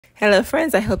Hello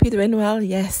friends, I hope you're doing well.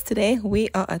 Yes, today we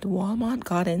are at Walmart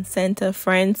Garden Center.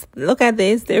 Friends, look at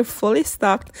this. They're fully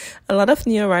stocked. A lot of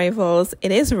new arrivals.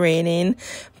 It is raining,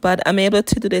 but I'm able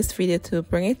to do this video to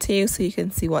bring it to you so you can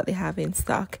see what they have in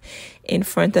stock. In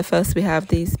front of us, we have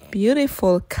these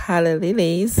beautiful calla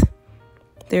lilies.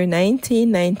 They're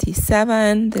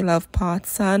 $19.97. They love pot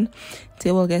sun.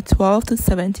 They will get 12 to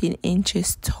 17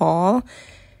 inches tall.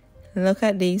 Look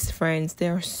at these, friends.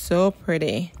 They're so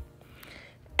pretty.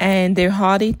 And they're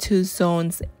hardy to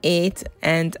zones 8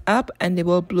 and up, and they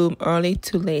will bloom early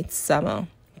to late summer.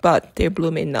 But they're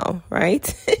blooming now,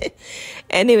 right?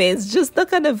 Anyways, just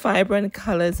look at the vibrant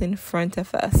colors in front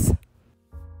of us.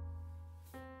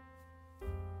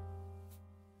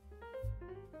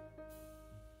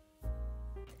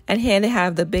 And here they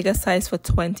have the bigger size for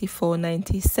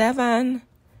 $24.97.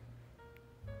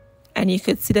 And you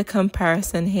could see the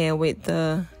comparison here with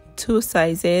the two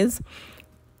sizes.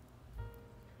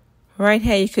 Right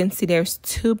here you can see there's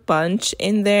 2 bunch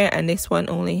in there, and this one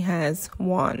only has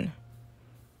 1.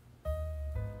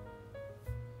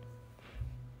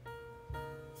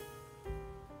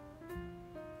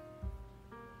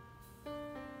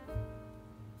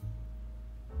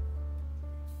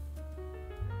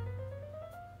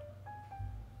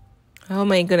 Oh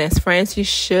my goodness, friends, you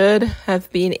should have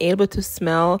been able to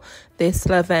smell this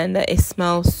lavender. It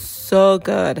smells so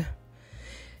good.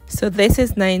 So this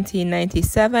is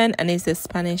 $19.97 and it's the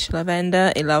Spanish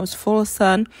lavender. It loves full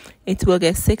sun. It will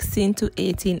get 16 to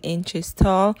 18 inches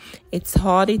tall. It's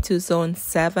hardy to zone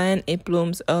 7. It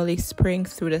blooms early spring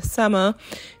through the summer.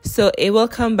 So it will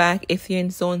come back if you're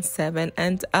in zone 7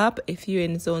 and up. If you're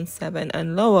in zone 7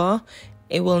 and lower,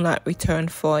 it will not return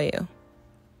for you.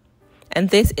 And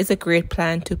this is a great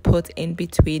plant to put in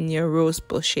between your rose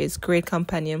bushes. Great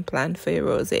companion plant for your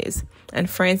roses. And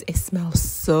friends, it smells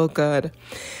so good.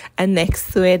 And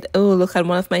next to it, oh, look at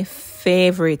one of my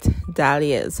favorite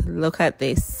dahlias. Look at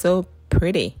this, so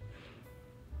pretty.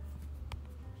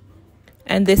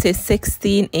 And this is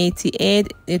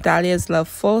 $16.88. The dahlias love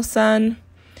full sun.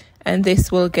 And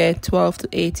this will get 12 to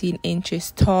 18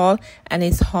 inches tall. And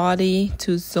it's hardy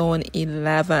to zone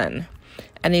 11.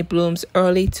 And it blooms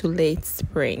early to late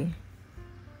spring.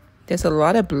 There's a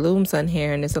lot of blooms on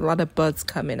here, and there's a lot of buds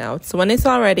coming out. So when it's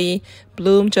already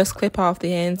bloomed, just clip off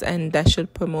the ends, and that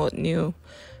should promote new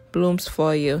blooms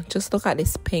for you. Just look at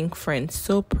this pink, friend.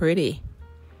 So pretty.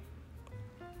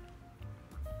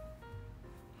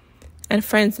 And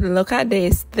friends, look at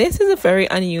this. This is a very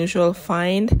unusual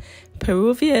find.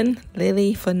 Peruvian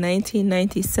lily for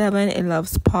 $19.97. It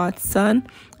loves pot sun.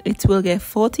 It will get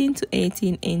 14 to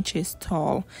 18 inches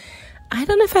tall. I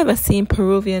don't know if I've ever seen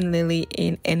Peruvian lily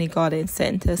in any garden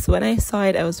center. So when I saw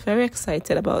it, I was very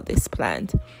excited about this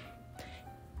plant.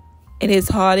 It is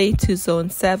hardy to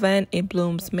zone 7. It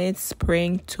blooms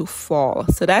mid-spring to fall.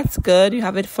 So that's good. You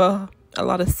have it for a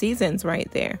lot of seasons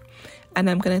right there. And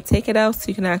I'm going to take it out so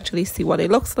you can actually see what it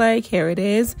looks like. Here it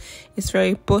is. It's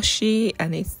very bushy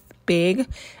and it's big.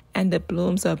 And the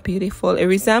blooms are beautiful. It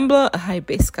resembles a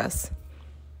hibiscus.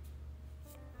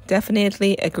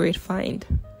 Definitely a great find.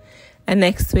 And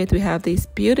next to it we have these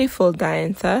beautiful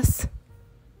dianthus.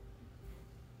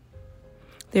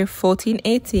 They're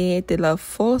 $14.88. They love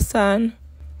full sun.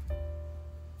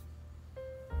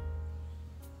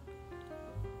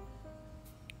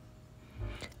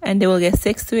 And they will get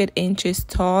 6 to 8 inches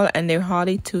tall, and they're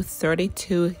hardy to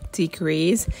 32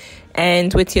 degrees.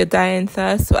 And with your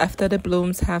dianthus, so after the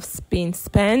blooms have been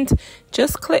spent,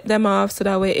 just clip them off so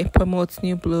that way it promotes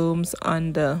new blooms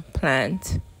on the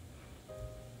plant.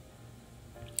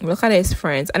 Look at this,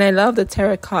 friends. And I love the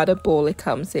terracotta bowl it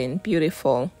comes in.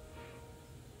 Beautiful.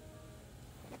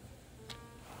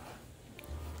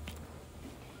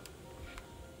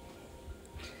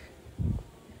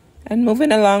 And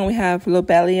moving along, we have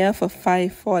lobelia for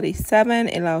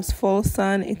 $5.47. It loves full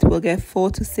sun. It will get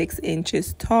 4 to 6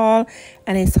 inches tall,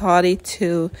 and it's hardy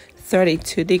to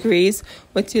 32 degrees.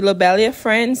 With your lobelia,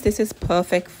 friends, this is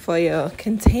perfect for your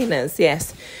containers.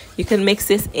 Yes, you can mix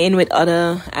this in with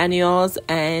other annuals,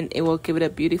 and it will give it a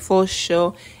beautiful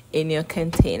show in your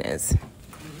containers.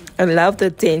 I love the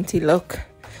dainty look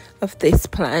of this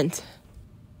plant.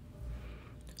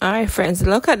 Alright, friends,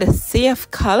 look at the sea of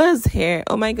colors here.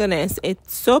 Oh my goodness,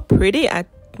 it's so pretty at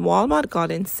Walmart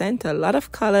Garden Center. A lot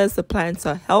of colors. The plants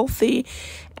are healthy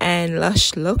and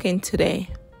lush looking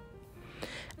today.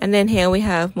 And then here we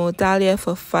have Modalia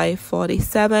for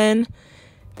 $5.47.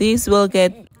 These will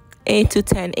get 8 to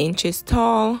 10 inches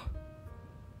tall.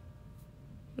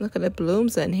 Look at the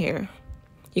blooms in here.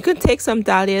 You can take some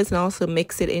dahlias and also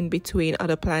mix it in between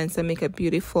other plants and make a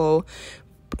beautiful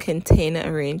container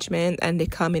arrangement, and they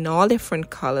come in all different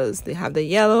colors. They have the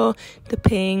yellow, the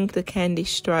pink, the candy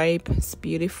stripe. It's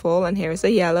beautiful. And here's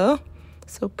the yellow.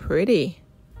 So pretty.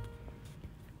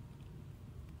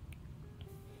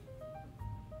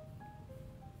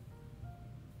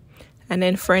 And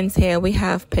then friends, here we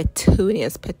have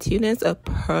petunias. Petunias are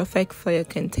perfect for your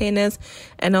containers,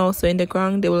 and also in the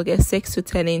ground they will get 6 to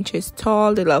 10 inches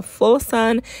tall. They love full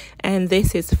sun, and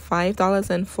this is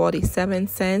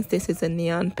 $5.47. This is a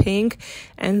neon pink.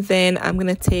 And then I'm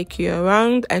gonna take you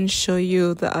around and show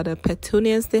you the other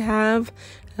petunias they have.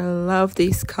 I love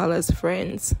these colors,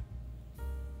 friends.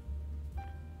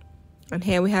 And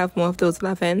here we have more of those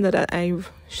lavender that I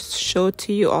showed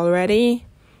to you already.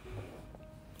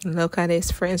 Look at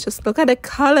this, friends. Just look at the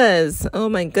colors. Oh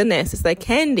my goodness, it's like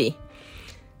candy.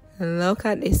 Look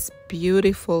at this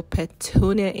beautiful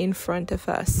petunia in front of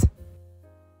us.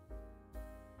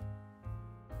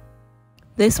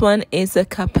 This one is a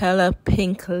Capella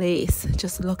pink lace.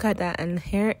 Just look at that. And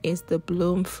here is the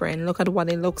bloom, friend. Look at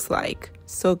what it looks like.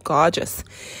 So gorgeous.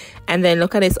 And then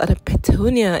look at this other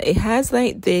petunia. It has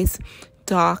like this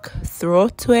dark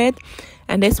throat to it.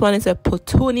 And this one is a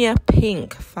petunia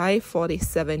pink,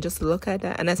 $5.47. Just look at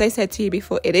that. And as I said to you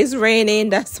before, it is raining.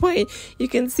 That's why you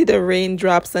can see the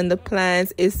raindrops on the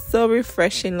plants. It's so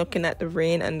refreshing looking at the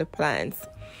rain and the plants.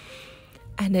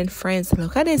 And then friends,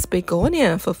 look at this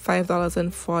begonia for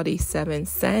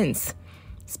 $5.47.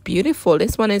 It's beautiful.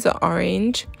 This one is an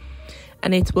orange,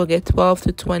 and it will get 12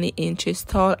 to 20 inches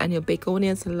tall. And your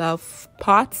begonias love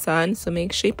pot sun, so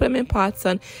make sure you put them in pot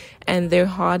sun, and they're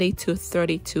hardy to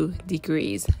 32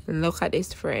 degrees. Look at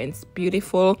this, friends.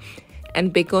 Beautiful.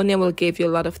 And begonia will give you a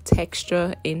lot of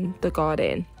texture in the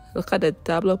garden. Look at the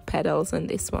double petals on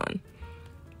this one.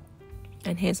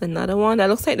 And here's another one that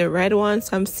looks like the red one.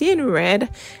 So I'm seeing red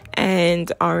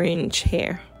and orange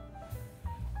here.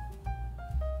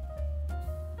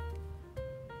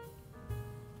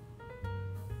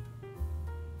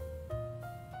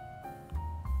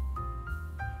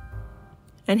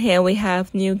 And here we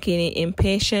have New Guinea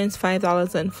Impatiens,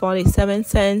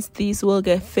 $5.47. These will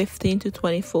get 15 to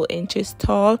 24 inches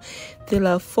tall. They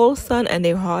love full sun, and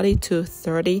they're hardy to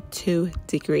 32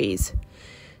 degrees.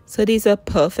 So these are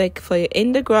perfect for you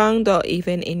in the ground or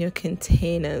even in your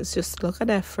containers. Just look at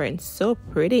that, friends. So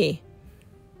pretty.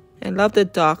 I love the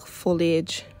dark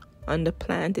foliage on the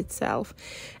plant itself.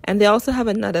 And they also have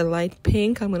another light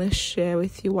pink. I'm going to share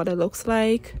with you what it looks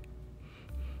like.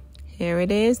 Here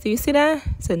it is. Do you see that?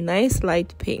 It's a nice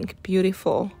light pink.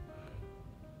 Beautiful.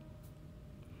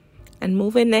 And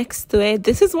moving next to it,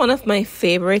 this is one of my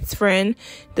favorites, friend.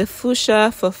 The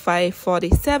fuchsia for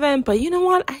 $5.47. But you know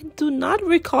what? I do not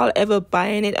recall ever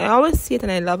buying it. I always see it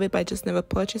and I love it, but I just never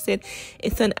purchase it.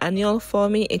 It's an annual for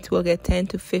me. It will get 10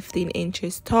 to 15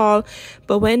 inches tall.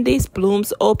 But when these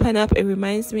blooms open up, it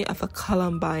reminds me of a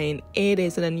columbine. It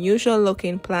is an unusual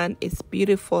looking plant. It's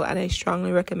beautiful, and I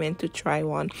strongly recommend to try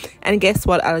one. And guess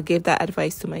what? I'll give that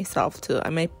advice to myself too.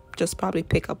 I might just probably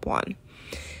pick up one.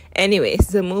 Anyways,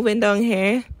 so moving down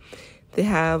here, they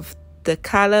have the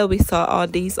color. We saw all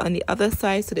these on the other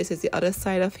side, so this is the other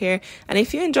side of here. And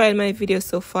if you enjoyed my video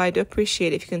so far, I do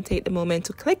appreciate it if you can take the moment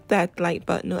to click that like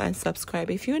button and subscribe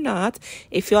if you're not.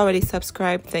 If you already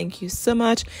subscribed, thank you so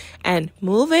much. And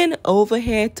moving over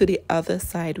here to the other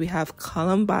side, we have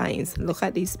columbines. Look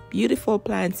at these beautiful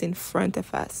plants in front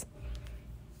of us.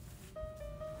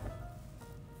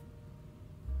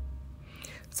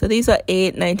 So these are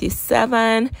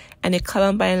 $8.97, and the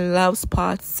columbine loves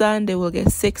pot sun. They will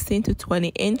get 16 to 20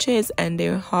 inches, and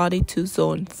they're hardy to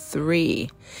zone 3.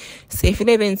 So if you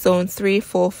live in zone 3,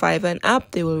 4, 5, and up,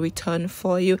 they will return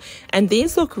for you. And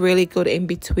these look really good in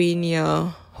between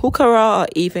your heuchera or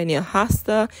even your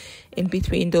hosta, in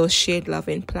between those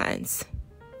shade-loving plants.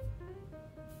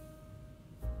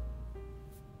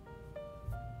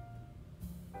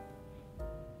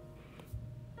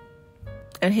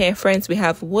 And here, friends, we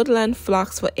have woodland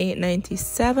phlox for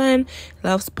 $8.97.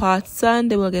 Loves pot sun.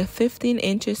 They will get 15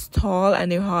 inches tall,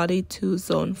 and they're hardy to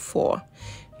zone 4.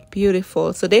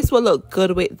 Beautiful. So this will look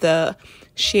good with the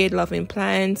shade-loving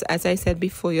plants. As I said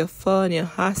before, your fern, your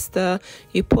hosta,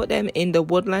 you put them in the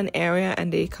woodland area,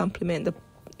 and they complement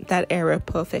that area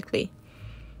perfectly.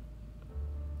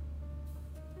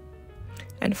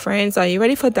 And friends, are you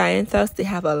ready for dianthus? They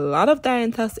have a lot of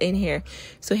dianthus in here.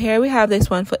 So here we have this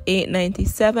one for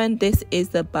 $8.97. This is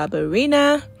the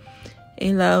Barberina.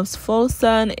 It loves full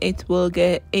sun. It will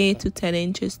get 8 to 10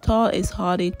 inches tall. It's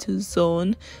hardy to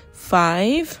zone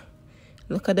 5.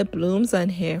 Look at the blooms on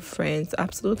here, friends.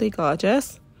 Absolutely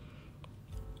gorgeous.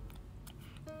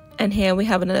 And here we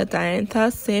have another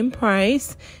dianthus, same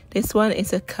price. This one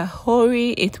is a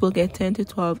kahori. It will get 10 to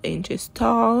 12 inches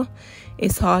tall.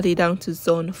 It's hardy down to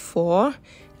zone 4.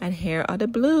 And here are the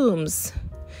blooms.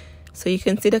 So you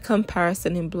can see the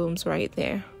comparison in blooms right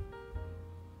there.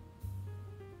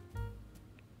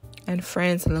 And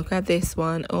friends, look at this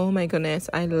one. Oh my goodness,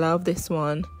 I love this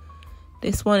one.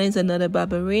 This one is another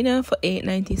Barberina for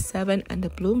 $8.97, and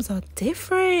the blooms are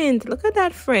different. Look at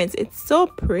that, friends. It's so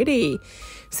pretty.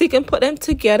 So you can put them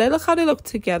together. Look how they look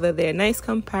together there. Nice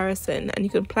comparison. And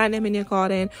you can plant them in your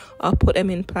garden or put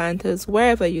them in planters,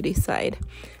 wherever you decide.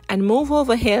 And move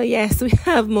over here. Yes, we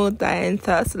have more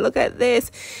dianthus. Look at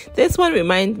this. This one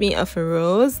reminds me of a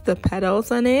rose, the petals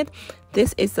on it.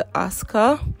 This is the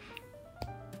Oscar.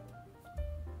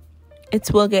 It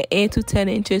will get 8 to 10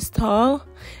 inches tall,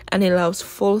 and it loves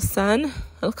full sun.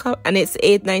 Look how, and it's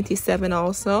 $8.97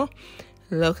 also.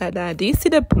 Look at that. Do you see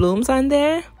the blooms on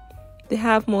there? They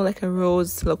have more like a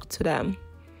rose look to them.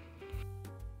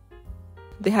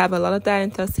 They have a lot of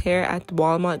dianthus here at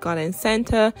Walmart Garden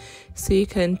Center, so you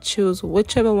can choose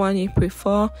whichever one you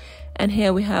prefer. And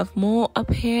here we have more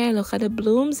up here. Look at the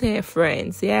blooms here,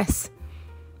 friends. Yes,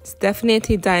 it's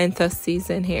definitely dianthus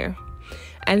season here.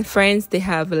 And friends, they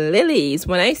have lilies.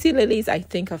 When I see lilies, I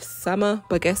think of summer,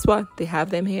 but guess what? They have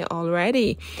them here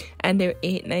already, and they're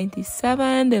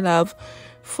 $8.97. They love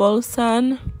full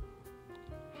sun.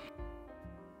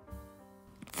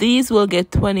 These will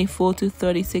get 24 to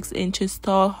 36 inches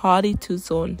tall, hardy to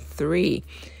zone 3.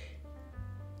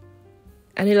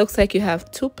 And it looks like you have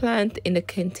 2 plants in the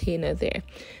container there.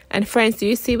 And friends, do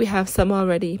you see we have some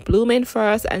already blooming for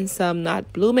us and some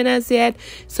not blooming as yet?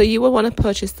 So you will want to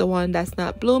purchase the one that's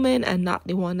not blooming and not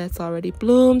the one that's already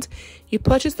bloomed. You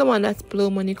purchase the one that's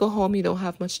bloomed. When you go home, you don't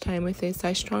have much time with it. So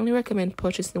I strongly recommend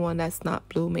purchasing the one that's not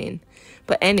blooming.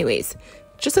 But anyways,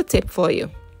 just a tip for you.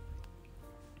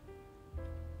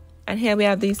 And here we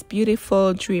have these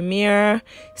beautiful Dreamier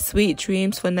Sweet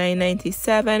Dreams for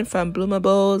 $9.97 from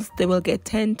Bloomables. They will get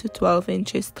 10 to 12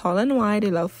 inches tall and wide.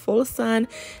 They love full sun.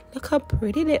 Look how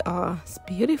pretty they are. It's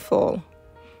beautiful.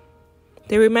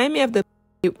 They remind me of the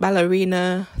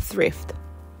Ballerina Thrift.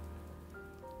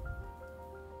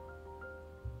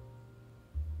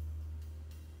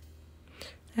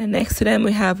 And next to them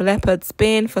we have Leopard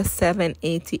Spain for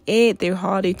 $7.88. They're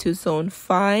hardy to zone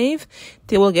 5.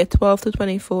 They will get 12 to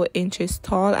 24 inches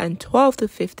tall and 12 to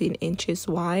 15 inches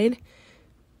wide.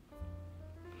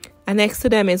 And next to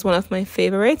them is one of my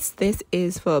favorites. This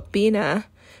is for Bina,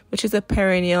 which is a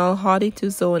perennial, hardy to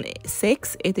zone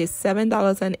 6. It is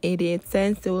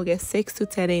 $7.88. They will get 6 to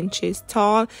 10 inches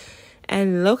tall.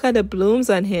 And look at the blooms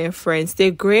on here, friends.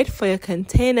 They're great for your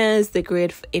containers. They're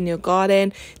great in your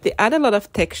garden. They add a lot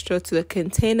of texture to the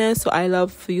container, so I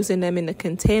love using them in the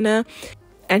container.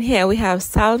 And here we have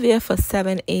Salvia for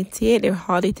 $7.88. They're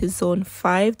hardy to zone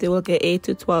 5. They will get 8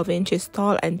 to 12 inches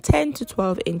tall and 10 to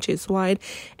 12 inches wide.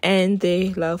 And they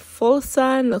love full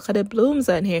sun. Look at the blooms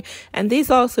on here. And these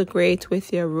are also great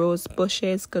with your rose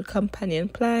bushes, good companion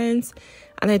plants.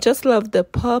 And I just love the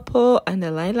purple and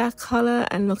the lilac color.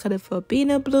 And look at the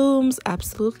verbena blooms.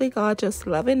 Absolutely gorgeous.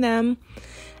 Loving them.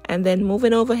 And then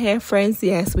moving over here, friends,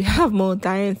 yes, we have more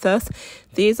dianthus.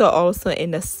 These are also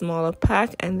in the smaller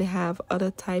pack. And they have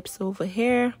other types over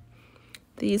here.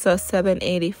 These are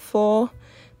 $7.84.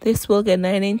 This will get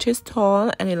 9 inches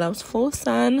tall. And it loves full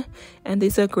sun. And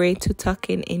these are great to tuck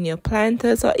in your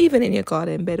planters. Or even in your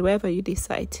garden bed, wherever you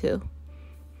decide to.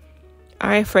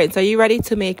 Alright friends, are you ready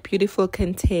to make beautiful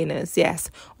containers?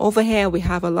 Yes, over here we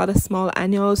have a lot of small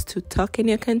annuals to tuck in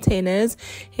your containers.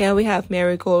 Here we have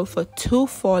marigold for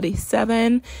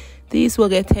 $2.47. These will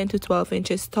get 10 to 12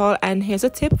 inches tall. And here's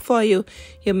a tip for you.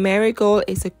 Your marigold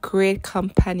is a great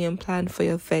companion plant for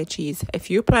your veggies. If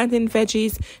you're planting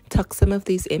veggies, tuck some of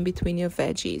these in between your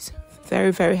veggies.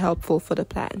 Very, very helpful for the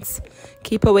plants.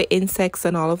 Keep away insects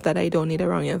and all of that I don't need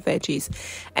around your veggies.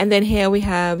 And then here we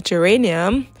have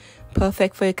geranium.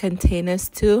 Perfect for your containers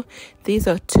too. These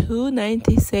are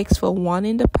 $2.96 for one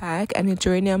in the pack, and the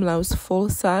geranium loves full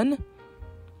sun.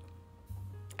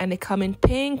 And they come in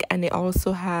pink, and they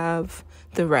also have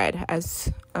the red,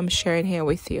 as I'm sharing here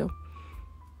with you.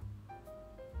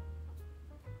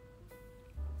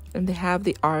 And they have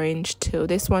the orange too.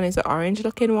 This one is an orange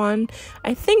looking one.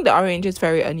 I think the orange is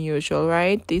very unusual,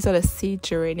 right? These are the seed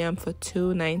geranium for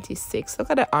 $2.96. Look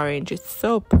at the orange. It's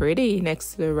so pretty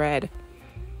next to the red.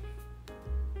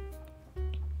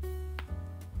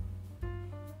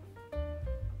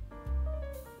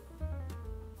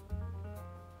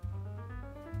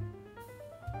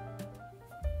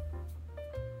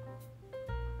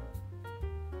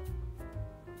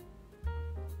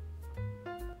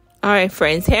 All right,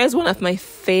 friends, here's one of my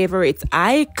favorites.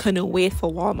 I couldn't wait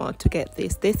for Walmart to get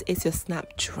this. This is your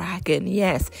Snapdragon.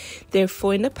 Yes, they're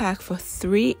 4 in the pack for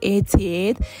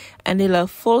 $3.88, and they love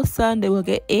full sun. They will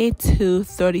get 8 to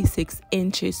 36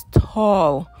 inches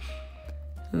tall.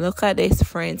 Look at this,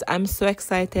 friends. I'm so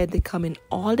excited. They come in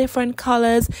all different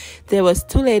colors. There was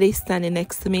 2 ladies standing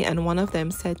next to me, and one of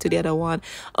them said to the other one,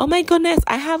 "Oh my goodness,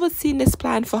 I haven't seen this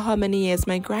plant for how many years?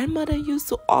 My grandmother used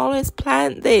to always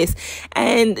plant this."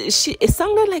 And it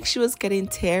sounded like she was getting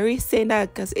teary saying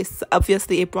that, because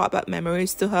it brought back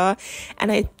memories to her.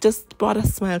 And I just brought a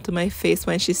smile to my face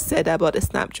when she said about the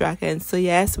Snapdragon. So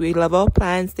yes, we love our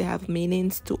plants. They have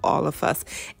meanings to all of us.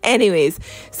 Anyways,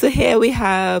 so here we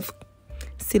have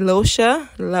Celosia.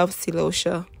 Love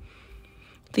Celosia.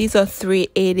 These are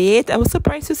 $3.88. I was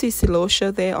surprised to see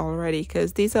Celosia there already,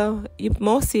 because you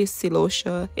mostly see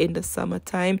Celosia in the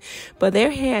summertime, but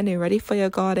they're here and they're ready for your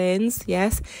gardens.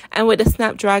 Yes, and with the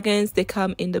Snapdragons, they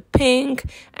come in the pink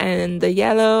and the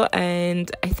yellow, and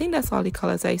I think that's all the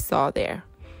colors I saw there.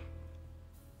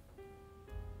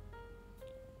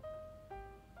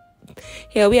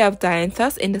 Here we have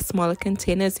Dianthus in the smaller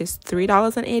containers. It's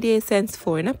 $3.88,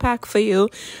 4 in a pack for you.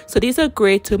 So these are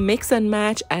great to mix and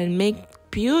match and make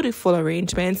beautiful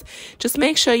arrangements. Just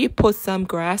make sure you put some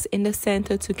grass in the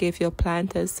center to give your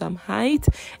planters some height,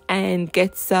 and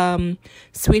get some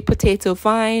sweet potato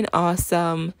vine or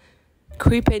some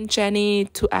creeping Jenny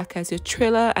to act as your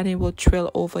trailer, and it will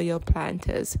trail over your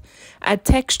planters. Add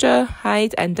texture,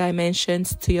 height, and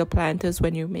dimensions to your planters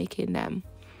when you're making them.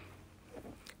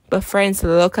 But friends,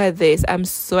 look at this. I'm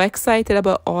so excited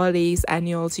about all these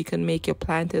annuals you can make your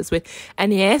planters with.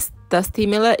 And yes, Dusty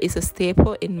Miller is a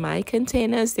staple in my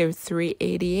containers. They're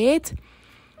 $3.88.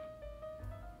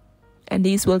 And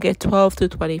these will get 12 to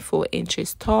 24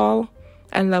 inches tall.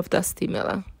 I love Dusty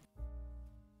Miller.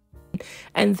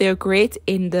 And they're great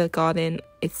in the garden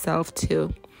itself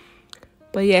too.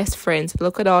 But yes, friends,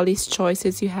 look at all these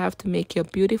choices you have to make your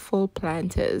beautiful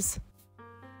planters.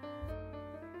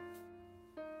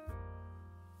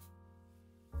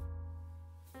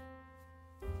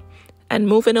 And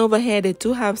moving over here, they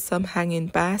do have some hanging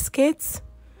baskets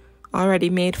already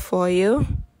made for you.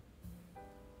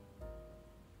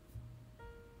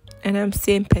 And I'm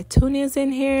seeing petunias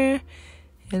in here.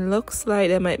 It looks like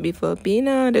there might be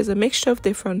verbena. There's a mixture of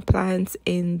different plants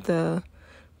in the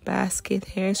basket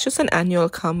here. It's just an annual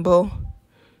combo.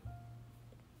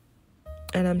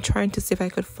 And I'm trying to see if I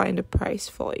could find a price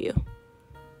for you.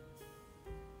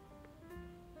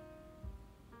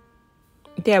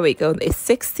 There we go. It's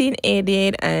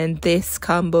 $16.88, and this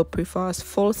combo prefers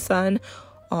full sun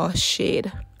or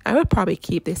shade. I would probably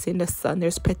keep this in the sun.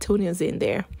 There's petunias in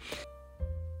there.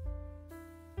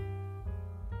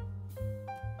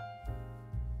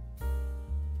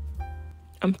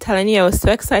 I'm telling you, I was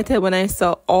so excited when I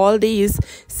saw all these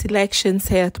selections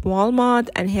here at Walmart.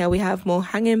 And here we have more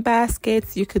hanging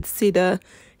baskets. You could see the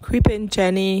creeping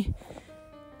Jenny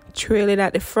trailing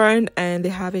at the front, and they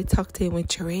have it tucked in with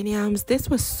geraniums. This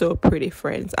was so pretty,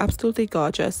 friends. Absolutely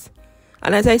gorgeous.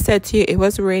 And as I said to you, it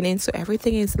was raining, so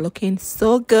everything is looking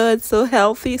so good, so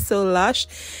healthy, so lush.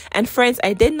 And friends,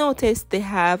 I did notice they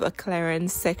have a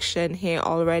clearance section here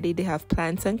already. They have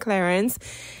plants and clearance.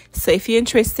 So if you're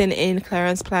interested in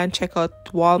clearance plant, check out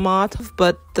Walmart.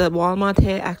 But the Walmart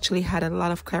here actually had a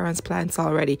lot of clearance plants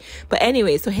already. But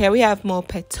anyway, so here we have more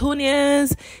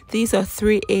petunias. These are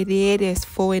 $3.88. There's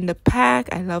 4 in the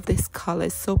pack. I love this color.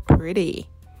 It's so pretty.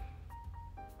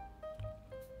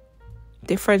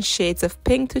 Different shades of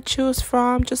pink to choose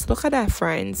from. Just look at that,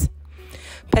 friends.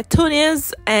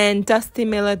 Petunias and Dusty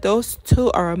Miller, those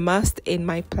two are a must in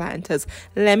my planters.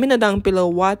 Let me know down below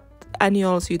what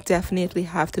annuals you definitely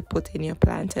have to put in your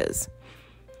planters.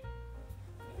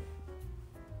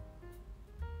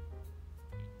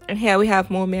 And here we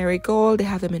have more marigold. They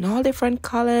have them in all different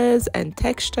colors and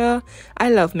texture.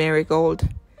 I love marigold.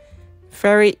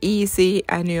 Very easy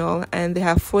annual, and they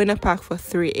have 4 in a pack for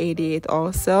 $3.88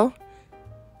 also.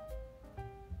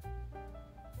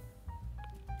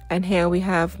 And here we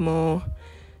have more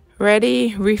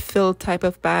ready refill type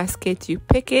of basket. You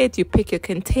pick it, you pick your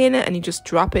container, and you just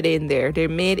drop it in there. They're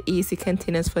made easy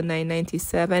containers for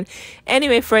 $9.97.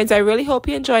 Anyway, friends, I really hope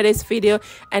you enjoyed this video,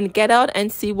 and get out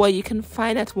and see what you can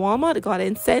find at Walmart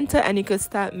Garden Center, and you can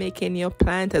start making your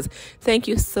planters. Thank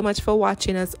you so much for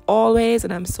watching as always,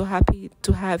 and I'm so happy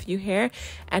to have you here.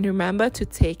 And remember to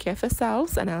take care of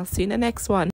yourselves, and I'll see you in the next one.